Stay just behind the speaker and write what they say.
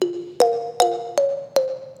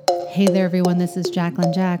Hey there, everyone. This is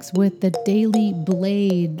Jacqueline Jax with the Daily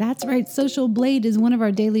Blade. That's right. Social Blade is one of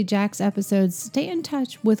our Daily Jax episodes. Stay in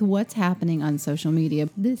touch with what's happening on social media.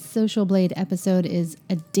 This Social Blade episode is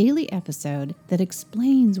a daily episode that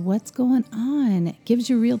explains what's going on, gives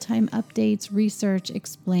you real-time updates, research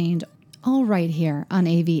explained, all right here on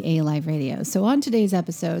AVA Live Radio. So on today's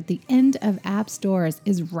episode, the end of app stores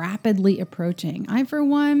is rapidly approaching.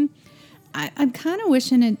 I'm kind of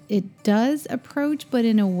wishing it does approach, but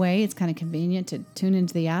in a way it's kind of convenient to tune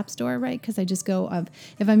into the App Store, right? Because I just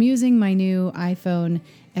if I'm using my new iPhone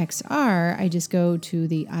XR, I just go to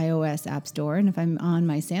the iOS App Store. And if I'm on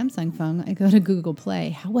my Samsung phone, I go to Google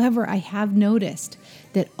Play. However, I have noticed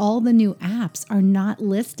that all the new apps are not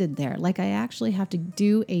listed there. Like I actually have to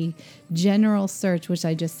do a general search, which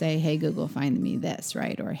I just say, hey, Google, find me this,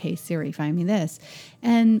 right? Or hey, Siri, find me this.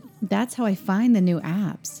 And that's how I find the new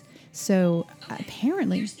apps. So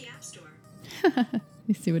apparently, Here's the App Store.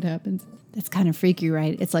 You see what happens? That's kind of freaky,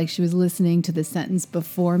 right? It's like she was listening to the sentence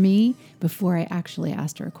before me, before I actually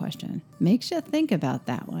asked her a question. Makes you think about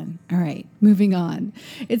that one. All right, moving on.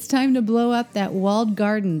 It's time to blow up that walled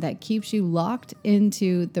garden that keeps you locked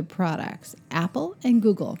into the products. Apple and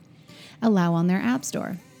Google allow on their App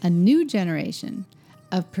Store a new generation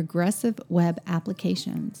of progressive web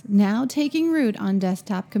applications now taking root on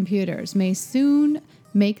desktop computers may soon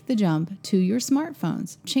make the jump to your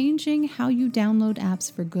smartphones, changing how you download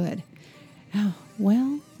apps for good. Oh,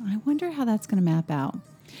 well, I wonder how that's going to map out.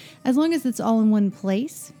 As long as it's all in one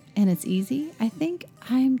place and it's easy, I think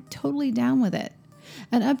I'm totally down with it.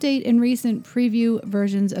 An update in recent preview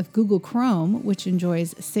versions of Google Chrome, which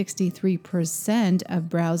enjoys 63% of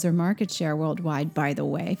browser market share worldwide, by the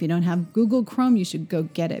way. If you don't have Google Chrome, you should go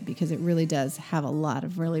get it because it really does have a lot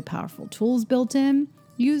of really powerful tools built in.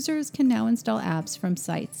 Users can now install apps from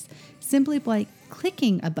sites simply by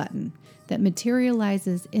clicking a button that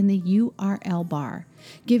materializes in the URL bar,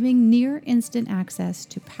 giving near instant access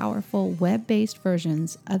to powerful web-based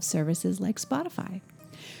versions of services like Spotify.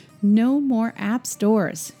 No more app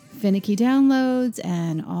stores, finicky downloads,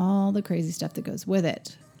 and all the crazy stuff that goes with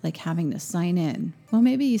it, like having to sign in. Well,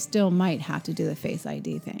 maybe you still might have to do the Face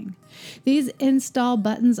ID thing. These install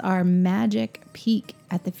buttons are magic peek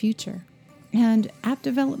at the future. And app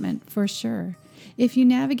development, for sure. If you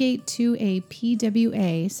navigate to a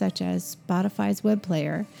PWA, such as Spotify's web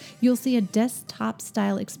player, you'll see a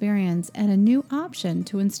desktop-style experience and a new option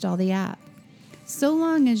to install the app. So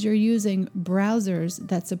long as you're using browsers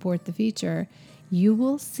that support the feature, you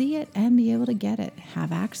will see it and be able to get it,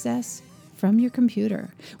 have access from your computer.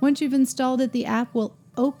 Once you've installed it, the app will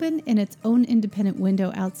open in its own independent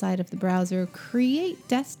window outside of the browser, create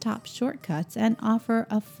desktop shortcuts, and offer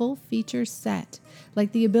a full feature set,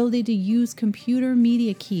 like the ability to use computer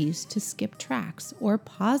media keys to skip tracks or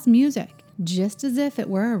pause music, just as if it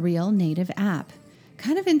were a real native app.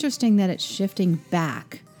 Kind of interesting that it's shifting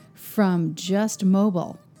back from just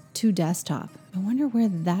mobile to desktop. I wonder where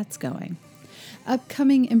that's going.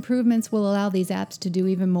 Upcoming improvements will allow these apps to do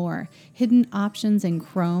even more. Hidden options in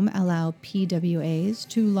Chrome allow PWAs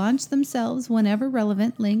to launch themselves whenever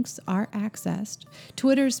relevant links are accessed.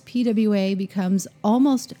 Twitter's PWA becomes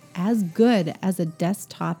almost as good as a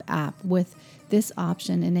desktop app with this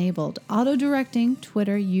option enabled, auto-directing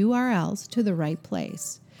Twitter URLs to the right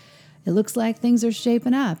place. It looks like things are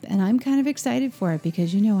shaping up, and I'm kind of excited for it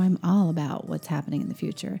because I'm all about what's happening in the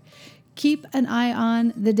future. Keep an eye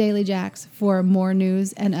on the Daily Jax for more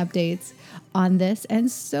news and updates on this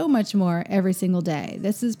and so much more every single day.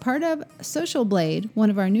 This is part of Social Blade, one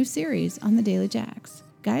of our new series on the Daily Jax.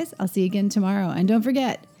 Guys, I'll see you again tomorrow. And don't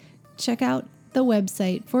forget, check out the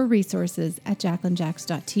website for resources at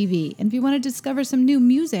jacquelinejax.tv. And if you want to discover some new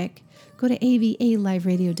music, go to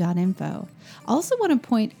avaliveradio.info. Also want to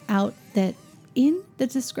point out that in the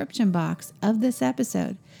description box of this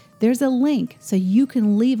episode, there's a link so you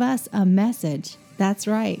can leave us a message. That's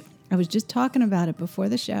right. I was just talking about it before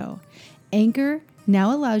the show. Anchor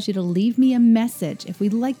now allows you to leave me a message. If we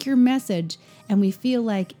like your message and we feel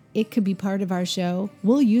like it could be part of our show,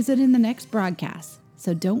 we'll use it in the next broadcast.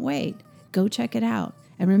 So don't wait. Go check it out.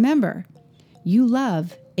 And remember, you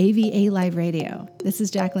love AVA Live Radio. This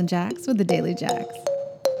is Jacqueline Jax with the Daily Jax.